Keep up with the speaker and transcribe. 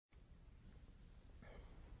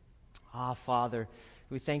Father,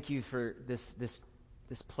 we thank you for this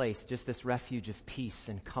place, just this refuge of peace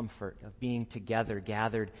and comfort, of being together,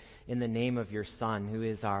 gathered in the name of your Son, who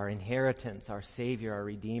is our inheritance, our Savior, our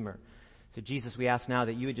Redeemer. So Jesus, we ask now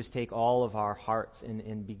that you would just take all of our hearts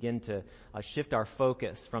and begin to shift our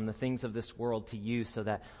focus from the things of this world to you, so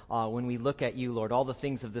that when we look at you, Lord, all the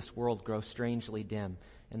things of this world grow strangely dim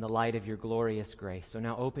in the light of your glorious grace. So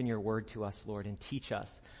now open your word to us, Lord, and teach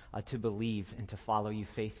us to believe and to follow you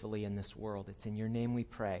faithfully in this world. It's in your name we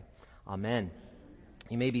pray. Amen.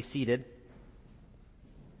 You may be seated.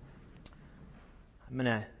 I'm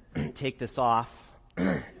going to take this off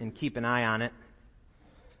and keep an eye on it.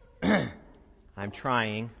 I'm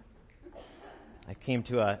trying.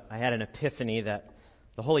 I had an epiphany that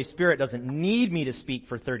the Holy Spirit doesn't need me to speak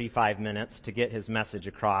for 35 minutes to get his message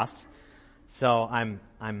across. So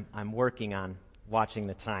I'm working on watching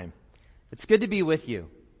the time. It's good to be with you.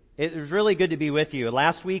 It was really good to be with you.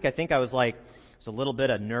 Last week, I think I was like, there's a little bit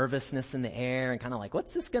of nervousness in the air and kind of like,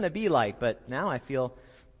 what's this going to be like? But now I feel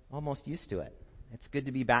almost used to it. It's good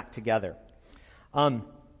to be back together.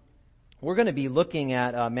 We're going to be looking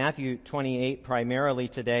at Matthew 28 primarily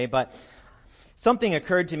today, but something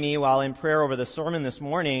occurred to me while in prayer over the sermon this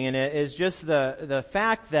morning, and it is just the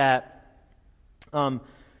fact that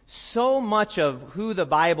so much of who the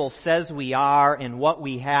Bible says we are and what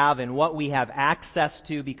we have access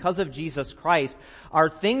to because of Jesus Christ are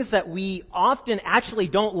things that we often actually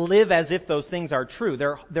don't live as if those things are true.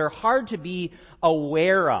 They're hard to be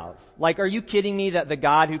aware of. Like, are you kidding me that the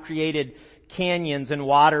God who created canyons and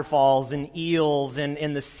waterfalls and eels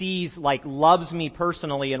and the seas loves me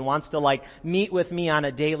personally and wants to meet with me on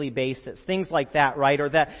a daily basis? Things like that, right? Or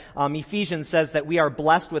that Ephesians says that we are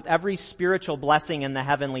blessed with every spiritual blessing in the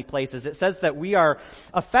heavenly places. It says that we are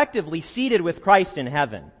effectively seated with Christ in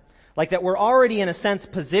heaven. Like that we're already in a sense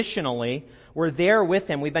positionally, we're there with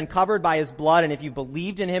him. We've been covered by his blood, and if you've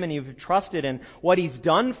believed in him and you've trusted in what he's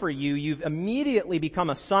done for you, you've immediately become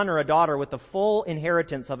a son or a daughter with the full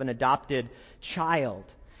inheritance of an adopted child.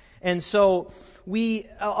 And so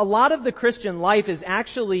a lot of the Christian life is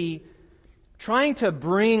actually trying to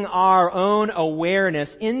bring our own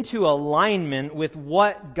awareness into alignment with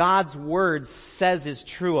what God's word says is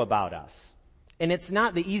true about us. And it's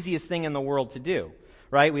not the easiest thing in the world to do.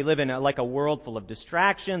 Right? We live in a world full of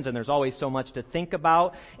distractions, and there's always so much to think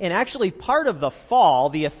about. And actually part of the fall,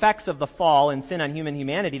 the effects of the fall and sin on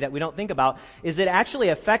humanity that we don't think about, is it actually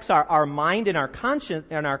affects our mind and our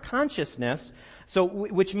consciousness. So,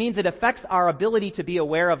 which means it affects our ability to be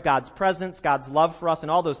aware of God's presence, God's love for us,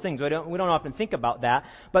 and all those things. We don't often think about that.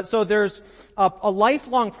 But so there's a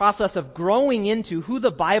lifelong process of growing into who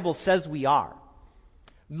the Bible says we are.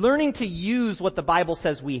 Learning to use what the Bible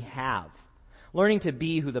says we have. Learning to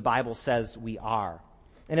be who the Bible says we are.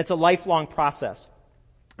 And it's a lifelong process.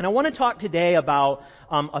 And I want to talk today about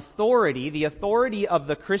authority, the authority of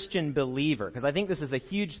the Christian believer, because I think this is a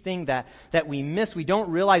huge thing that we miss. We don't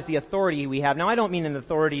realize the authority we have. Now, I don't mean an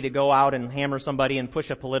authority to go out and hammer somebody and push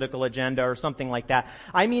a political agenda or something like that.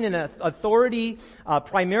 I mean an authority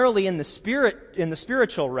primarily in the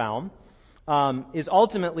spiritual realm, is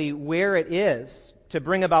ultimately where it is to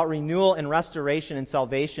bring about renewal and restoration and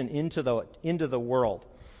salvation into the world.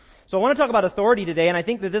 So I want to talk about authority today, and I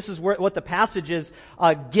think that this is what the passages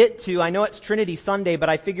get to. I know it's Trinity Sunday, but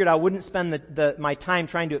I figured I wouldn't spend my time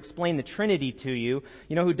trying to explain the Trinity to you.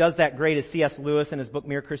 You know who does that great is C.S. Lewis in his book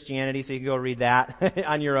Mere Christianity, so you can go read that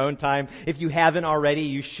on your own time. If you haven't already,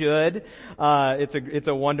 you should. It's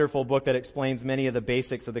a wonderful book that explains many of the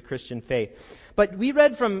basics of the Christian faith. But we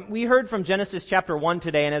heard from Genesis chapter 1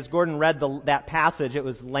 today, and as Gordon read that passage, it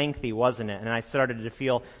was lengthy, wasn't it? And I started to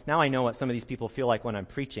feel, now I know what some of these people feel like when I'm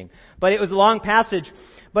preaching. But it was a long passage,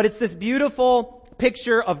 but it's this beautiful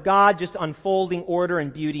picture of God just unfolding order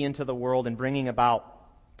and beauty into the world and bringing about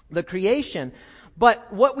the creation.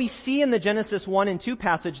 But what we see in the Genesis 1 and 2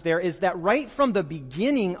 passage there is that right from the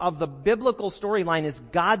beginning of the biblical storyline is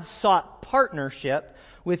God sought partnership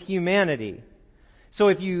with humanity. So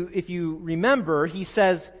if you remember, he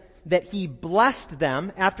says that he blessed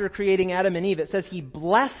them after creating Adam and Eve. It says he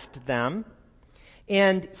blessed them,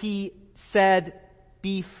 and he said,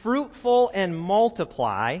 be fruitful and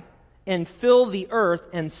multiply and fill the earth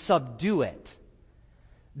and subdue it.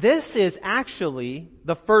 This is actually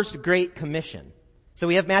the first Great Commission. So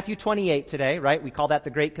we have Matthew 28 today, right? We call that the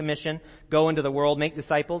Great Commission. Go into the world, make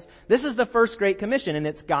disciples. This is the first Great Commission, and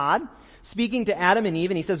it's God speaking to Adam and Eve,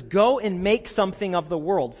 and he says, go and make something of the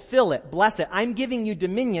world. Fill it, bless it. I'm giving you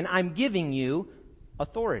dominion. I'm giving you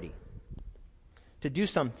authority to do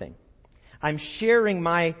something. I'm sharing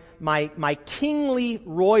my kingly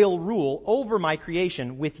royal rule over my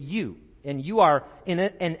creation with you. And you are, in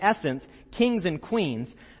essence, kings and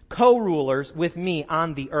queens, co-rulers with me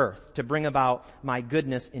on the earth to bring about my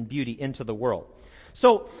goodness and beauty into the world.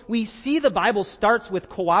 So we see the Bible starts with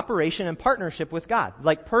cooperation and partnership with God,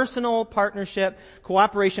 like personal partnership,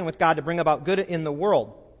 cooperation with God to bring about good in the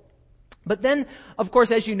world. But then, of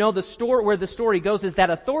course, as you know, where the story goes is that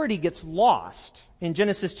authority gets lost in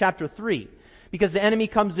Genesis chapter 3. Because the enemy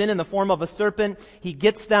comes in the form of a serpent. He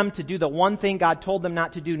gets them to do the one thing God told them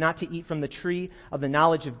not to do, not to eat from the tree of the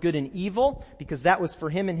knowledge of good and evil, because that was for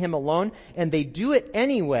him and him alone. And they do it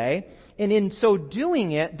anyway. And in so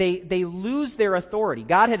doing it, they lose their authority.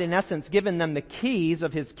 God had in essence given them the keys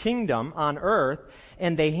of his kingdom on earth,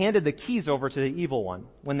 and they handed the keys over to the evil one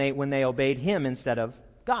when they obeyed him instead of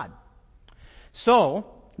God.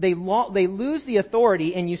 So they lose the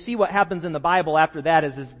authority, and you see what happens in the Bible after that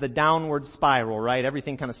is the downward spiral, right?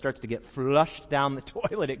 Everything kind of starts to get flushed down the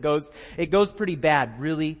toilet. It goes pretty bad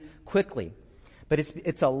really quickly. But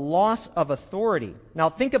it's a loss of authority. Now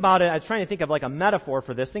think about it. I'm trying to think of like a metaphor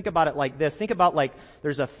for this. Think about it like this. Think about like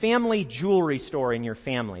there's a family jewelry store in your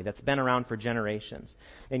family that's been around for generations.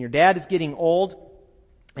 And your dad is getting old,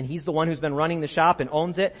 and he's the one who's been running the shop and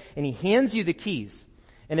owns it, and he hands you the keys.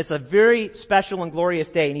 And it's a very special and glorious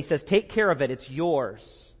day. And he says, take care of it. It's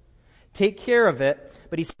yours. Take care of it.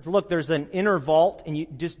 But he says, look, there's an inner vault, and you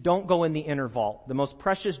just don't go in the inner vault. The most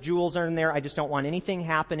precious jewels are in there. I just don't want anything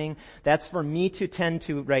happening. That's for me to tend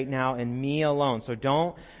to right now and me alone. So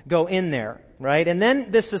don't go in there, right? And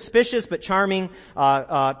then this suspicious but charming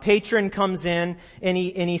patron comes in, and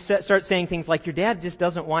he starts saying things like, your dad just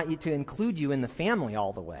doesn't want you to include you in the family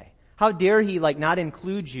all the way. How dare he not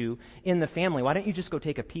include you in the family? Why don't you just go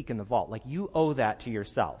take a peek in the vault? You owe that to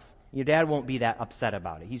yourself. Your dad won't be that upset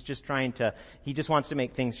about it. He just wants to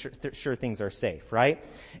make sure things are safe, right?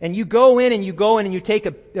 And you go in and you take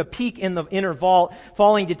a peek in the inner vault,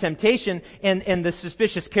 falling to temptation, and the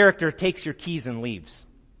suspicious character takes your keys and leaves.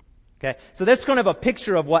 Okay? So that's kind of a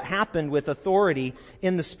picture of what happened with authority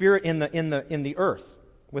in the spirit, in the earth.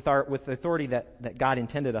 With the authority that God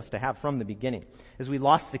intended us to have from the beginning, as we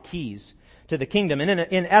lost the keys to the kingdom. And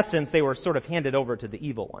in essence, they were sort of handed over to the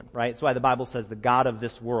evil one, right? That's why the Bible says the God of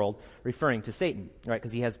this world, referring to Satan, right?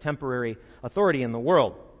 Because he has temporary authority in the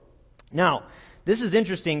world. Now, this is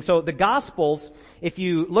interesting. So the Gospels, if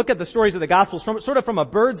you look at the stories of the Gospels from a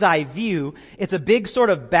bird's eye view, it's a big sort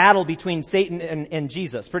of battle between Satan and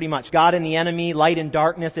Jesus, pretty much. God and the enemy, light and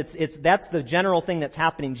darkness. That's the general thing that's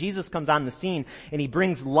happening. Jesus comes on the scene and he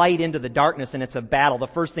brings light into the darkness, and it's a battle. The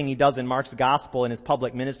first thing he does in Mark's Gospel in his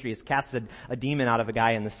public ministry is cast a demon out of a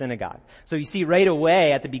guy in the synagogue. So you see right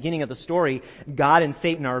away at the beginning of the story, God and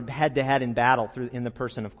Satan are head to head in battle in the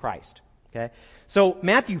person of Christ. Okay? So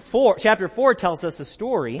chapter 4 tells us a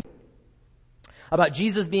story about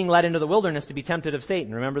Jesus being led into the wilderness to be tempted of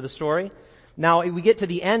Satan. Remember the story? Now, we get to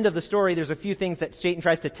the end of the story, there's a few things that Satan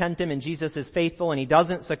tries to tempt him, and Jesus is faithful and he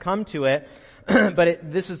doesn't succumb to it.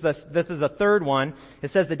 But this is the third one. It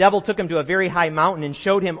says the devil took him to a very high mountain and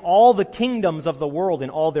showed him all the kingdoms of the world in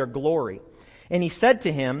all their glory. And he said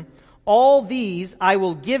to him, all these I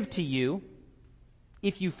will give to you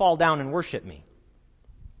if you fall down and worship me.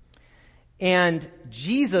 And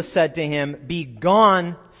Jesus said to him,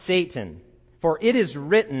 begone, Satan, for it is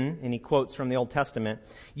written, and he quotes from the Old Testament,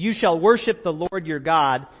 you shall worship the Lord your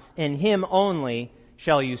God, and him only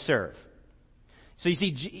shall you serve. So you see,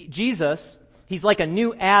 Jesus, he's like a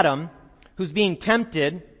new Adam who's being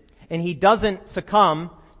tempted, and he doesn't succumb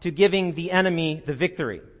to giving the enemy the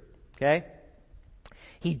victory. Okay?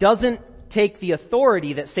 He doesn't take the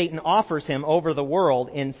authority that Satan offers him over the world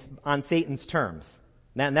on Satan's terms.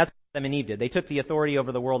 And that's what Adam and Eve did. They took the authority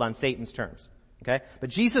over the world on Satan's terms. Okay? But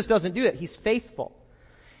Jesus doesn't do it. He's faithful.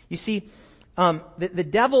 You see, the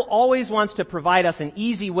devil always wants to provide us an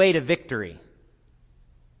easy way to victory.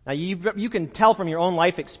 Now you can tell from your own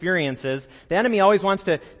life experiences, the enemy always wants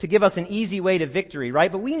to give us an easy way to victory,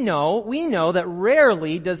 right? But we know that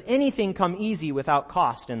rarely does anything come easy without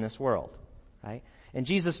cost in this world, right? And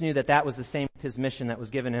Jesus knew that was the same with his mission that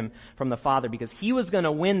was given him from the Father, because he was going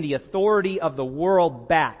to win the authority of the world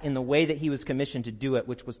back in the way that he was commissioned to do it,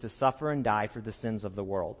 which was to suffer and die for the sins of the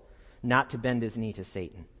world, not to bend his knee to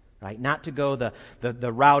Satan, right? Not to go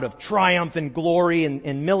the route of triumph and glory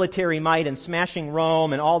and military might and smashing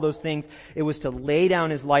Rome and all those things. It was to lay down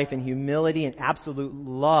his life in humility and absolute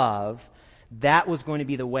love. That was going to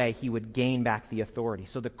be the way he would gain back the authority.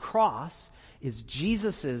 So the cross is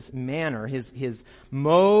Jesus' manner, his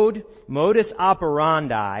modus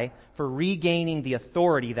operandi for regaining the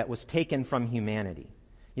authority that was taken from humanity.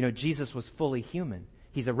 You know, Jesus was fully human.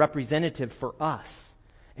 He's a representative for us.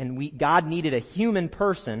 And God needed a human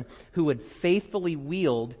person who would faithfully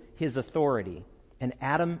wield his authority. And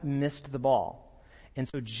Adam missed the ball. And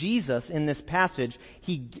so Jesus, in this passage,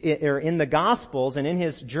 in the Gospels and in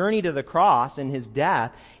his journey to the cross and his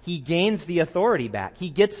death, he gains the authority back. He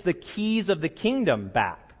gets the keys of the kingdom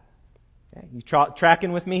back. Okay, you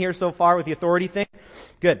tracking with me here so far with the authority thing?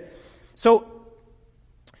 Good. So,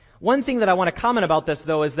 one thing that I want to comment about this,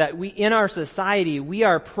 though, is that in our society, we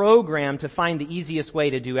are programmed to find the easiest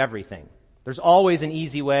way to do everything. There's always an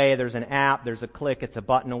easy way. There's an app. There's a click. It's a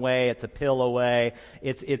button away. It's a pill away.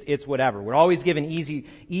 It's whatever. We're always given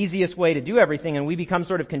easiest way to do everything, and we become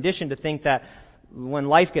sort of conditioned to think that when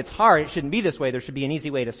life gets hard, it shouldn't be this way. There should be an easy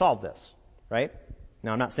way to solve this, right?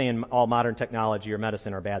 Now, I'm not saying all modern technology or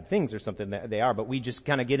medicine are bad things or something that they are, but we just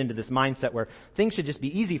kind of get into this mindset where things should just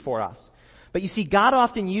be easy for us. But you see, God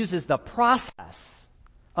often uses the process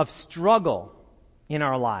of struggle in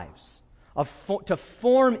our lives to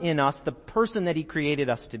form in us the person that he created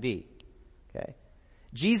us to be. Okay?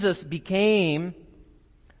 Jesus became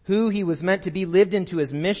who he was meant to be, lived into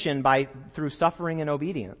his mission through suffering and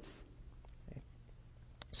obedience. Okay?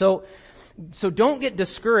 So don't get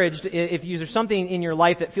discouraged if there's something in your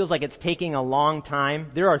life that feels like it's taking a long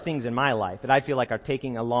time. There are things in my life that I feel like are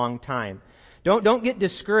taking a long time. Don't get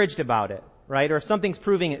discouraged about it. Right? Or if something's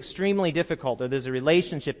proving extremely difficult, or there's a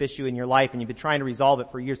relationship issue in your life and you've been trying to resolve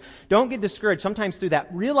it for years, don't get discouraged. Sometimes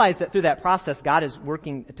realize that through that process, God is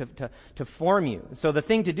working to form you. So the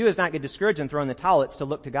thing to do is not get discouraged and throw in the towel. It's to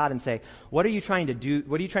look to God and say, what are you trying to do?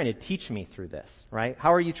 What are you trying to teach me through this? Right?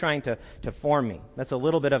 How are you trying to form me? That's a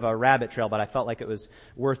little bit of a rabbit trail, but I felt like it was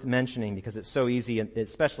worth mentioning because it's so easy,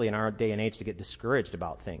 especially in our day and age, to get discouraged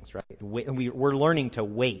about things, right? We're learning to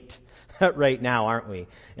wait right now, aren't we?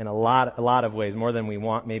 In a lot of ways, more than we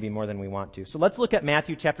want, maybe more than we want to. So let's look at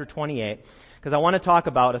Matthew chapter 28, because I want to talk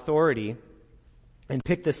about authority and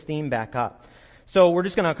pick this theme back up. So we're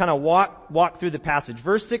just going to kind of walk through the passage.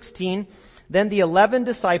 Verse 16, then the 11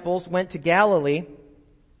 disciples went to Galilee,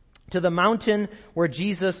 to the mountain where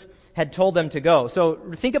Jesus had told them to go. So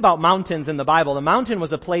think about mountains in the Bible. The mountain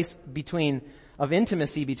was a place of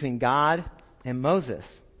intimacy between God and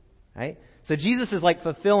Moses, right? So Jesus is like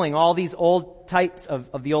fulfilling all these old types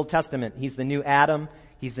of the Old Testament. He's the new Adam.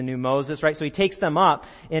 He's the new Moses, right? So he takes them up,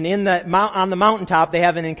 and on the mountaintop, they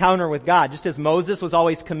have an encounter with God. Just as Moses was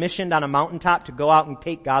always commissioned on a mountaintop to go out and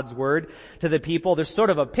take God's word to the people, there's sort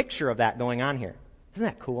of a picture of that going on here. Isn't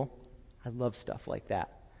that cool? I love stuff like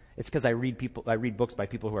that. It's because I read books by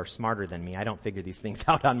people who are smarter than me. I don't figure these things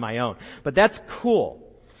out on my own. But that's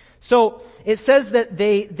cool. So it says that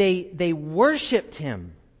they worshiped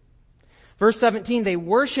him. Verse 17, they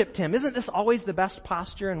worshiped him. Isn't this always the best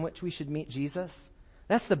posture in which we should meet Jesus?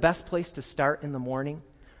 That's the best place to start in the morning,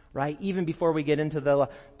 right? Even before we get into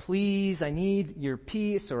please, I need your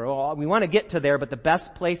peace, we want to get to there, but the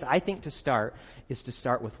best place I think to start is to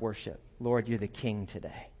start with worship. Lord, you're the King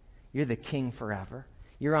today. You're the King forever.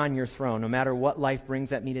 You're on your throne. No matter what life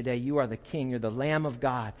brings at me today, you are the King. You're the Lamb of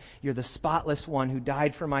God. You're the spotless one who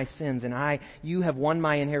died for my sins. And you have won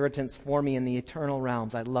my inheritance for me in the eternal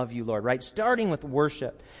realms. I love you, Lord, right? Starting with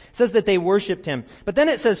worship. It says that they worshiped him. But then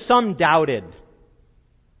it says some doubted.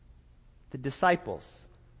 The disciples,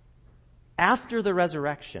 after the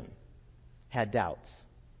resurrection, had doubts.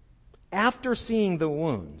 After seeing the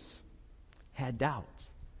wounds, had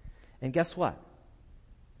doubts. And guess what?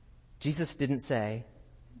 Jesus didn't say,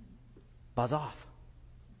 buzz off.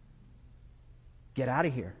 Get out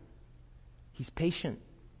of here. He's patient.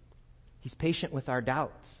 He's patient with our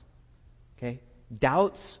doubts. Okay?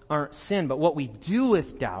 Doubts aren't sin, but what we do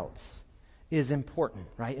with doubts is important,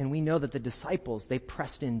 right? And we know that the disciples, they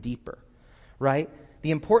pressed in deeper, right?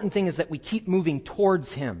 The important thing is that we keep moving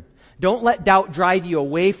towards him. Don't let doubt drive you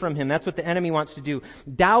away from him. That's what the enemy wants to do.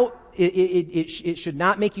 Doubt, it should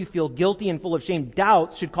not make you feel guilty and full of shame.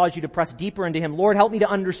 Doubt should cause you to press deeper into him. Lord, help me to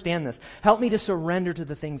understand this. Help me to surrender to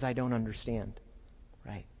the things I don't understand.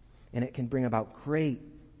 Right? And it can bring about great,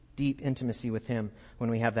 deep intimacy with him when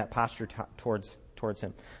we have that posture towards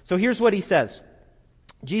him. So here's what he says.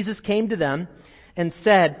 Jesus came to them and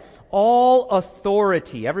said, all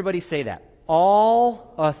authority, everybody say that,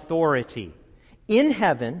 all authority in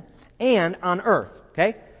heaven and on earth,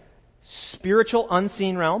 okay? Spiritual,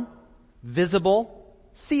 unseen realm, visible,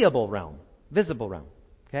 seeable realm, visible realm,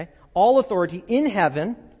 okay? All authority in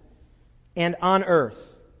heaven and on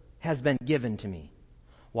earth has been given to me.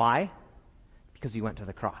 Why? Because he went to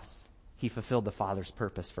the cross. He fulfilled the Father's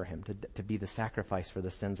purpose for him to be the sacrifice for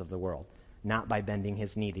the sins of the world, not by bending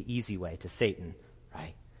his knee the easy way to Satan,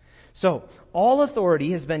 right? So, all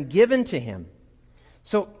authority has been given to him.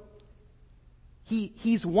 So,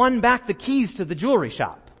 He's won back the keys to the jewelry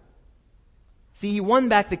shop. See, he won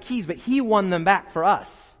back the keys, but he won them back for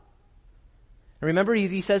us. And remember,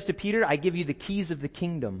 he says to Peter, I give you the keys of the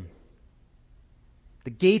kingdom. The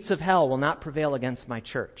gates of hell will not prevail against my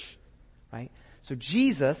church. Right? So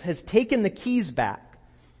Jesus has taken the keys back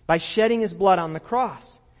by shedding his blood on the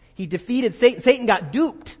cross. He defeated Satan. Satan got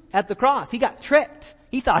duped at the cross. He got tricked.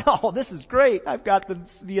 He thought, oh, this is great. I've got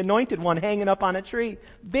the anointed one hanging up on a tree.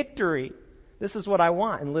 Victory. This is what I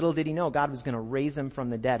want. And little did he know God was going to raise him from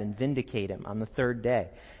the dead and vindicate him on the third day.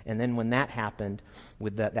 And then when that happened,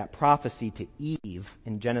 with that prophecy to Eve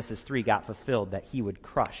in Genesis 3 got fulfilled, that he would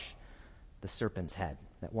crush the serpent's head,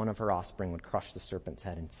 that one of her offspring would crush the serpent's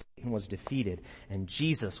head, and Satan was defeated, and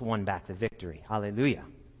Jesus won back the victory. Hallelujah.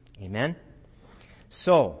 Amen?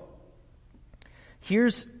 So,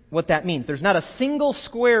 here's what that means. There's not a single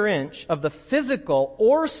square inch of the physical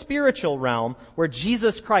or spiritual realm where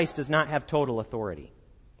Jesus Christ does not have total authority.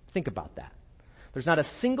 Think about that. There's not a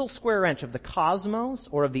single square inch of the cosmos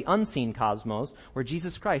or of the unseen cosmos where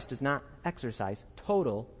Jesus Christ does not exercise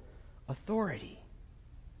total authority.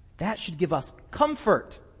 That should give us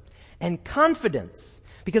comfort and confidence,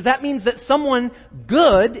 because that means that someone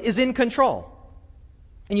good is in control.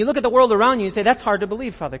 And you look at the world around you and say, that's hard to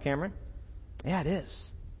believe, Father Cameron. Yeah, it is.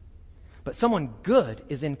 But someone good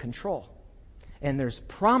is in control. And there's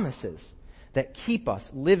promises that keep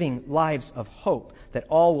us living lives of hope, that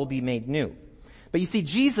all will be made new. But you see,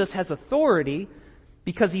 Jesus has authority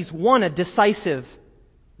because he's won a decisive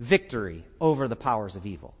victory over the powers of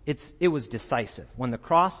evil. It was decisive. When the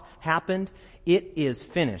cross happened, it is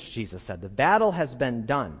finished, Jesus said. The battle has been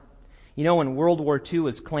done. You know, when World War II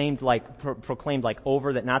was proclaimed like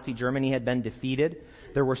over, that Nazi Germany had been defeated,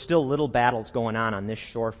 there were still little battles going on this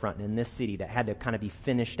shorefront and in this city that had to kind of be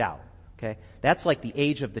finished out. Okay? That's like the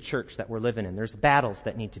age of the church that we're living in. There's battles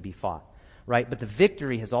that need to be fought. Right? But the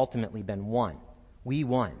victory has ultimately been won. We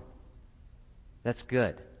won. That's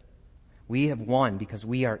good. We have won because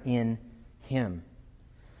we are in him.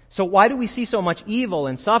 So why do we see so much evil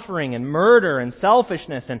and suffering and murder and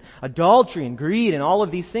selfishness and adultery and greed and all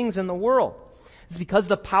of these things in the world? It's because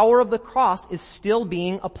the power of the cross is still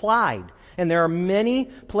being applied. And there are many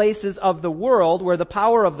places of the world where the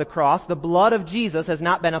power of the cross, the blood of Jesus, has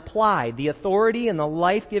not been applied. The authority and the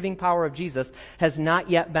life-giving power of Jesus has not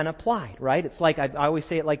yet been applied, right? It's like, I always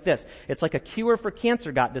say it like this. It's like a cure for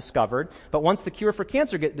cancer got discovered, but once the cure for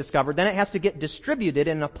cancer gets discovered, then it has to get distributed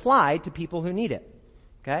and applied to people who need it.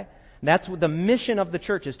 Okay? That's what the mission of the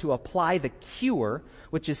church is, to apply the cure,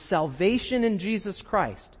 which is salvation in Jesus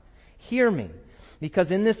Christ. Hear me.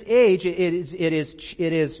 Because in this age, it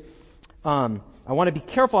is I want to be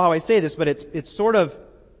careful how I say this, but it's sort of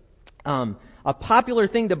a popular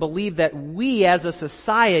thing to believe that we as a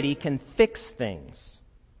society can fix things,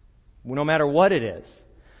 no matter what it is.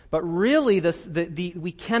 But really,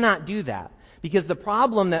 we cannot do that, because the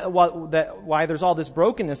problem that why there's all this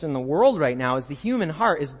brokenness in the world right now is the human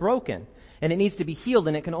heart is broken, and it needs to be healed,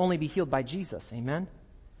 and it can only be healed by Jesus. Amen?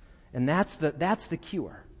 And that's the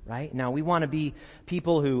cure. Right? Now we want to be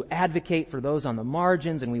people who advocate for those on the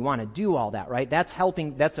margins, and we want to do all that, right? That's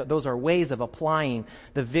helping, those are ways of applying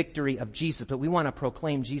the victory of Jesus. But we want to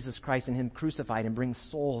proclaim Jesus Christ and him crucified and bring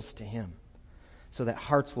souls to him so that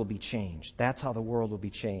hearts will be changed. That's how the world will be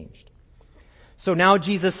changed. So now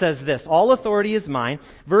Jesus says this, all authority is mine.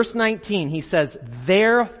 Verse 19, he says,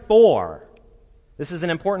 therefore. This is an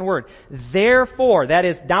important word. Therefore, that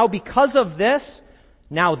is, now because of this,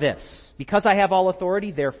 now this, because I have all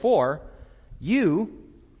authority, therefore, you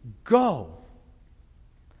go.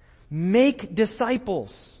 Make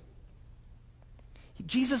disciples.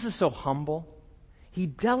 Jesus is so humble. He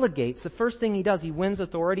delegates. The first thing he does, he wins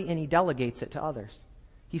authority and he delegates it to others.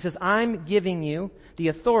 He says, I'm giving you the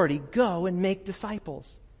authority. Go and make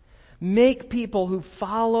disciples. Make people who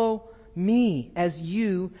follow me as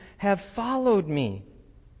you have followed me.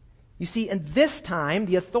 You see, and this time,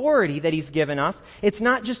 the authority that he's given us, it's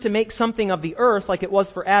not just to make something of the earth like it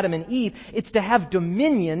was for Adam and Eve. It's to have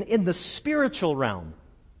dominion in the spiritual realm.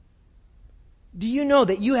 Do you know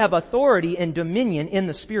that you have authority and dominion in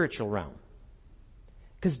the spiritual realm?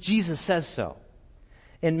 Because Jesus says so.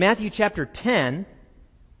 In Matthew chapter 10,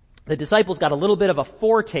 the disciples got a little bit of a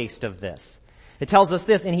foretaste of this. It tells us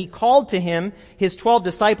this, and he called to him his 12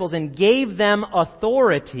 disciples and gave them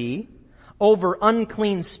authority over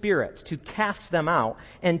unclean spirits, to cast them out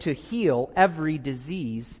and to heal every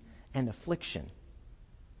disease and affliction.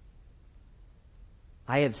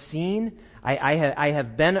 I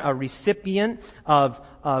have been a recipient of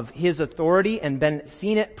his authority and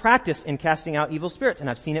seen it practiced in casting out evil spirits, and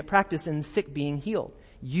I've seen it practiced in the sick being healed.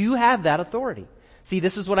 You have that authority. See,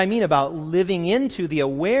 this is what I mean about living into the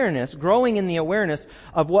awareness, growing in the awareness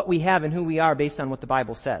of what we have and who we are based on what the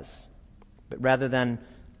Bible says. But rather than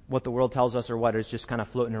what the world tells us or what is just kind of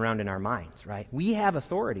floating around in our minds, right? We have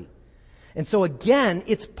authority. And so again,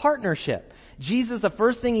 it's partnership. Jesus, the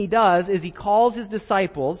first thing he does is he calls his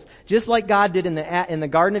disciples, just like God did in the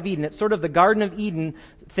Garden of Eden. It's sort of the Garden of Eden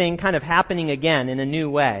thing kind of happening again in a new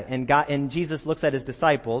way. And Jesus looks at his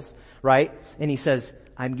disciples, right? And he says,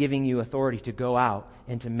 I'm giving you authority to go out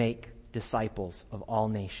and to make disciples of all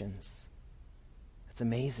nations. That's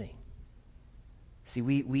amazing. See,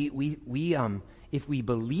 if we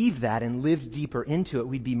believe that and lived deeper into it,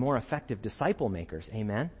 we'd be more effective disciple makers.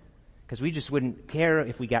 Amen? Because we just wouldn't care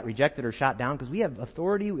if we got rejected or shot down because we have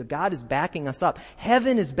authority. God is backing us up.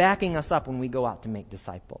 Heaven is backing us up when we go out to make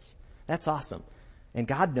disciples. That's awesome. And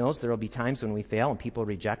God knows there will be times when we fail and people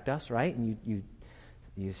reject us, right? And you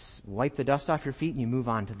wipe the dust off your feet and you move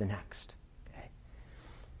on to the next. Okay.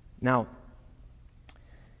 Now,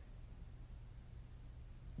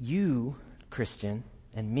 you, Christian,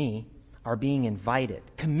 and me are being invited,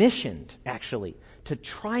 commissioned actually, to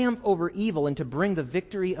triumph over evil and to bring the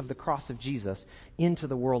victory of the cross of Jesus into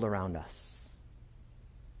the world around us.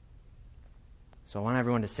 So I want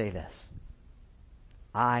everyone to say this.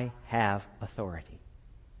 I have authority.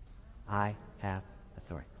 I have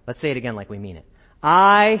authority. Let's say it again like we mean it.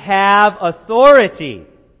 I have authority.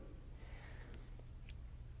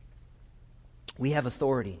 We have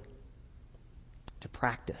authority to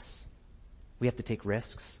practice. We have to take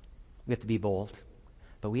risks. We have to be bold.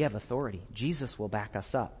 But we have authority. Jesus will back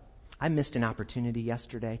us up. I missed an opportunity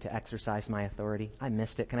yesterday to exercise my authority. I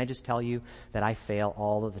missed it. Can I just tell you that I fail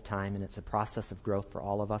all of the time, and it's a process of growth for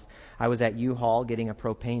all of us. I was at U-Haul getting a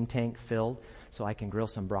propane tank filled so I can grill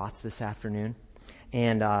some brats this afternoon.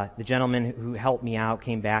 And the gentleman who helped me out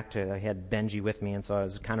came back I had Benji with me, and so it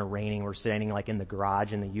was kind of raining. We're standing like in the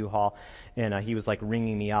garage in the U-Haul, and he was like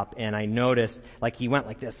ringing me up, and I noticed like he went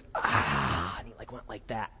like this, and he like went like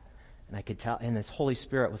that. And I could tell, and this Holy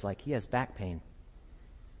Spirit was like, he has back pain.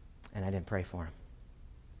 And I didn't pray for him.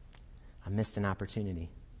 I missed an opportunity.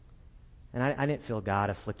 And I didn't feel God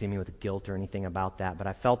afflicting me with guilt or anything about that, but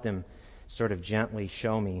I felt him sort of gently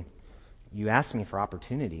show me, you asked me for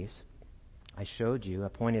opportunities. I showed you, I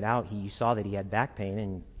pointed out, you saw that he had back pain,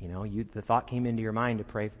 and the thought came into your mind to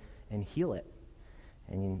pray and heal it.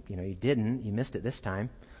 And you didn't, you missed it this time.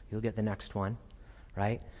 You'll get the next one,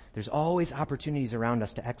 right? There's always opportunities around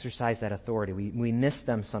us to exercise that authority. We miss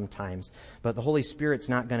them sometimes, but the Holy Spirit's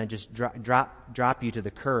not going to just drop you to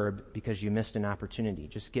the curb because you missed an opportunity.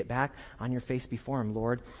 Just get back on your face before him.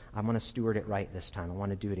 Lord, I want to steward it right this time. I want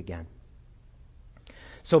to do it again.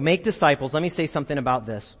 So make disciples. Let me say something about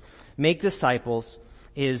this. Make disciples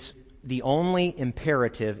is the only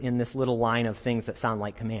imperative in this little line of things that sound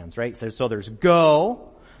like commands, right? So there's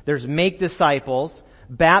go, there's make disciples,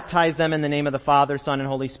 baptize them in the name of the Father, Son, and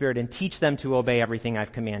Holy Spirit, and teach them to obey everything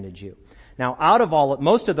I've commanded you. Now, out of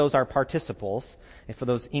most of those are participles. And for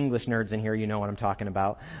those English nerds in here, you know what I'm talking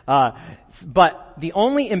about. But the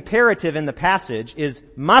only imperative in the passage is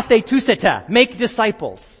mathetuseta, make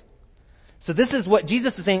disciples. So this is what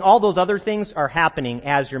Jesus is saying. All those other things are happening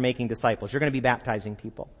as you're making disciples. You're going to be baptizing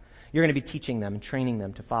people. You're going to be teaching them and training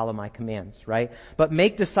them to follow my commands, right? But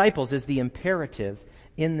make disciples is the imperative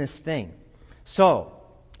in this thing. So,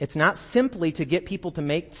 it's not simply to get people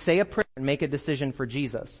to say a prayer and make a decision for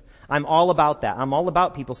Jesus. I'm all about that. I'm all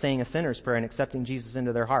about people saying a sinner's prayer and accepting Jesus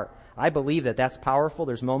into their heart. I believe that that's powerful.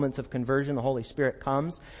 There's moments of conversion. The Holy Spirit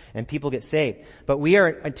comes and people get saved. But we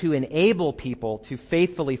are to enable people to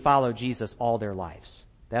faithfully follow Jesus all their lives.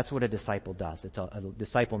 That's what a disciple does. A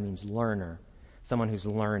disciple means learner. Someone who's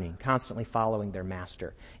learning, constantly following their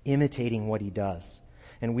master, imitating what he does.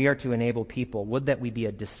 And we are to enable people. Would that we be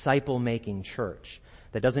a disciple-making church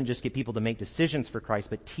that doesn't just get people to make decisions for Christ,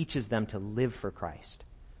 but teaches them to live for Christ.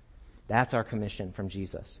 That's our commission from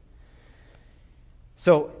Jesus.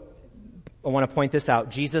 So, I want to point this out.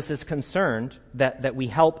 Jesus is concerned that we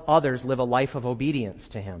help others live a life of obedience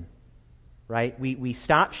to him. Right? We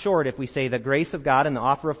stop short if we say the grace of God and the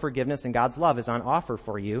offer of forgiveness and God's love is on offer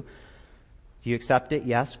for you. Do you accept it?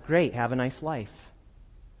 Yes. Great. Have a nice life.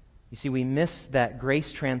 You see, we miss that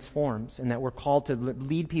grace transforms and that we're called to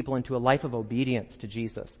lead people into a life of obedience to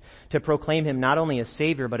Jesus, to proclaim him not only as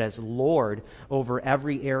Savior, but as Lord over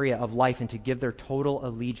every area of life and to give their total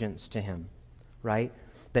allegiance to him, right?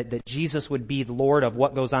 That Jesus would be the Lord of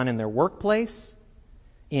what goes on in their workplace,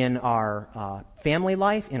 in our family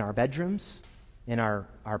life, in our bedrooms, in our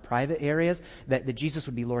private areas, that Jesus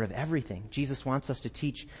would be Lord of everything. Jesus wants us to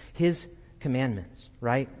teach his commandments,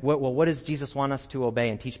 right? What does Jesus want us to obey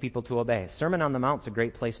and teach people to obey? Sermon on the Mount's a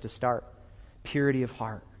great place to start. purity of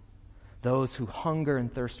heart. Those who hunger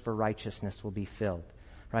and thirst for righteousness will be filled,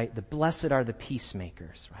 right? The blessed are the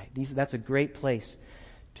peacemakers, right? That's a great place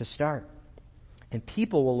to start. And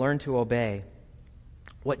people will learn to obey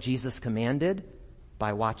what Jesus commanded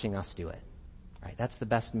by watching us do it, right? That's the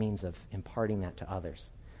best means of imparting that to others.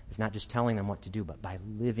 It's not just telling them what to do, but by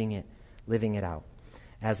living it out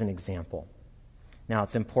as an example. Now,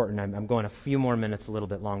 it's important. I'm going a few more minutes, a little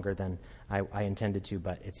bit longer than I intended to,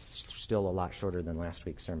 but it's still a lot shorter than last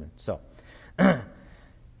week's sermon. So,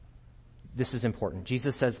 this is important.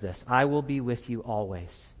 Jesus says this, I will be with you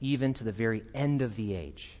always, even to the very end of the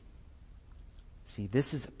age. See,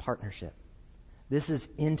 this is a partnership. This is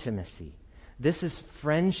intimacy. This is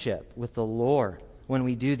friendship with the Lord when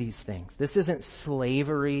we do these things. This isn't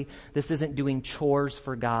slavery. This isn't doing chores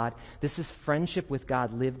for God. This is friendship with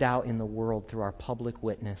God lived out in the world through our public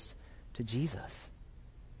witness to Jesus.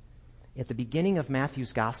 At the beginning of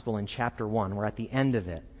Matthew's gospel in chapter 1, we're at the end of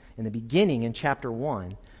it. In the beginning, in chapter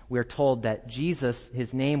 1, we're told that Jesus,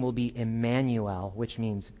 his name will be Emmanuel, which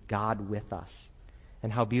means God with us.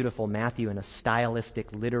 And how beautiful Matthew, in a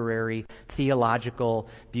stylistic, literary, theological,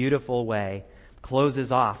 beautiful way,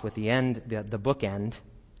 closes off with the bookend,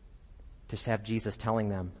 to have Jesus telling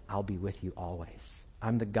them, I'll be with you always.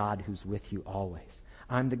 I'm the God who's with you always.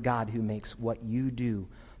 I'm the God who makes what you do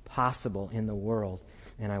possible in the world,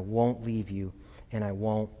 and I won't leave you, and I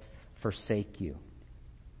won't forsake you.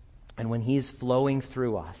 And when he's flowing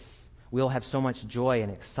through us, we'll have so much joy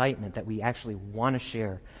and excitement that we actually want to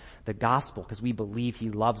share the gospel because we believe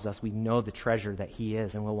he loves us. We know the treasure that he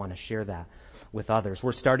is, and we'll want to share that with others.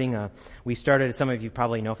 We started, some of you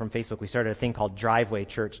probably know from Facebook, we started a thing called Driveway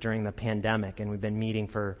Church during the pandemic, and we've been meeting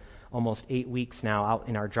for almost 8 weeks now out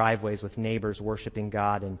in our driveways with neighbors worshiping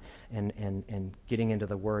God and getting into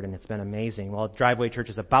the Word, and it's been amazing. Well, Driveway Church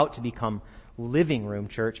is about to become living room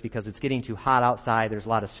church because it's getting too hot outside. There's a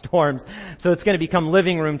lot of storms. So it's going to become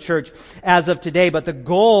living room church as of today. But the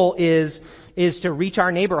goal is to reach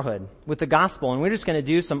our neighborhood with the gospel. And we're just going to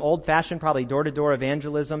do some old-fashioned, probably door-to-door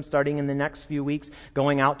evangelism starting in the next few weeks,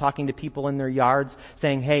 going out, talking to people in their yards,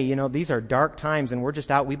 saying, hey, these are dark times and we're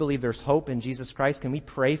just out. We believe there's hope in Jesus Christ. Can we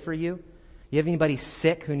pray for you? You have anybody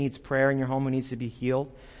sick who needs prayer in your home, who needs to be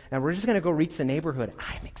healed? And we're just going to go reach the neighborhood.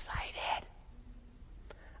 I'm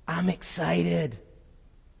excited.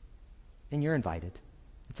 And you're invited.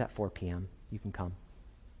 It's at 4 p.m. You can come.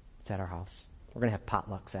 It's at our house. We're going to have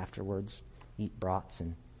potlucks afterwards, eat brats,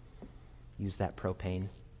 and use that propane.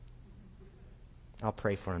 I'll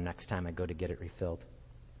pray for him next time I go to get it refilled.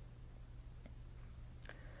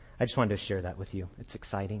 I just wanted to share that with you. It's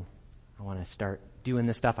exciting. I want to start doing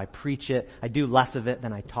this stuff. I preach it. I do less of it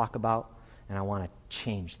than I talk about, and I want to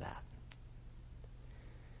change that.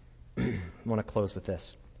 I want to close with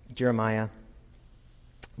this. Jeremiah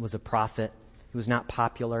was a prophet. He was not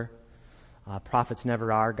popular. Prophets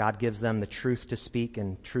never are. God gives them the truth to speak,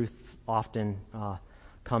 and truth often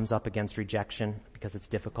comes up against rejection because it's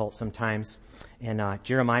difficult sometimes. And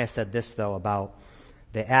Jeremiah said this, though, about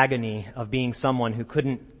the agony of being someone who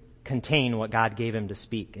couldn't contain what God gave him to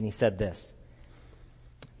speak. And he said this,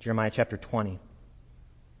 Jeremiah chapter 20.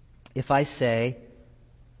 If I say,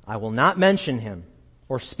 I will not mention him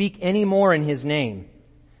or speak any more in his name,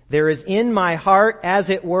 there is in my heart, as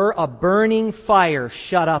it were, a burning fire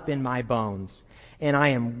shut up in my bones, and I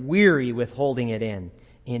am weary with holding it in.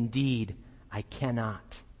 Indeed, I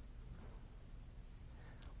cannot.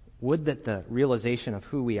 Would that the realization of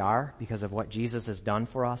who we are because of what Jesus has done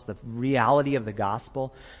for us, the reality of the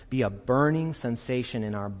gospel, be a burning sensation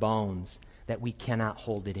in our bones that we cannot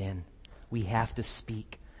hold it in. We have to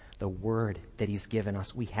speak the word that he's given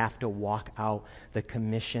us. We have to walk out the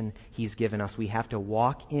commission he's given us. We have to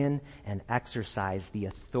walk in and exercise the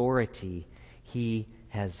authority he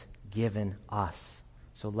has given us.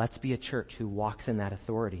 So let's be a church who walks in that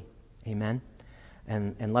authority. Amen?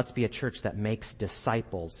 And let's be a church that makes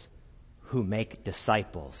disciples who make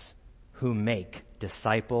disciples, who make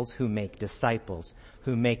disciples, who make disciples,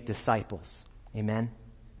 who make disciples. Amen?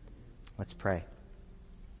 Let's pray.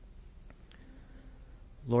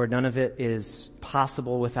 Lord, none of it is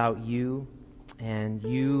possible without you, and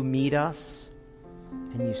you meet us,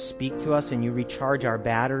 and you speak to us, and you recharge our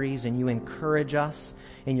batteries, and you encourage us,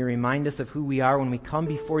 and you remind us of who we are when we come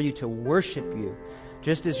before you to worship you,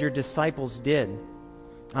 just as your disciples did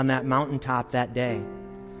on that mountaintop that day.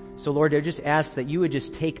 So Lord, I just ask that you would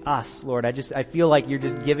just take us, Lord. I feel like you're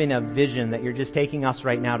just giving a vision, that you're just taking us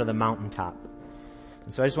right now to the mountaintop.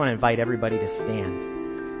 And so I just want to invite everybody to stand.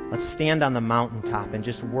 Let's stand on the mountaintop and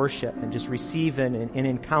just worship and just receive an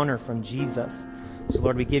encounter from Jesus So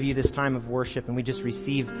Lord, we give you this time of worship and we just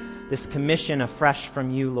receive this commission afresh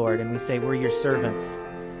from you, Lord, and we say we're your servants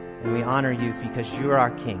and we honor you because you are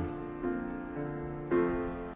our King.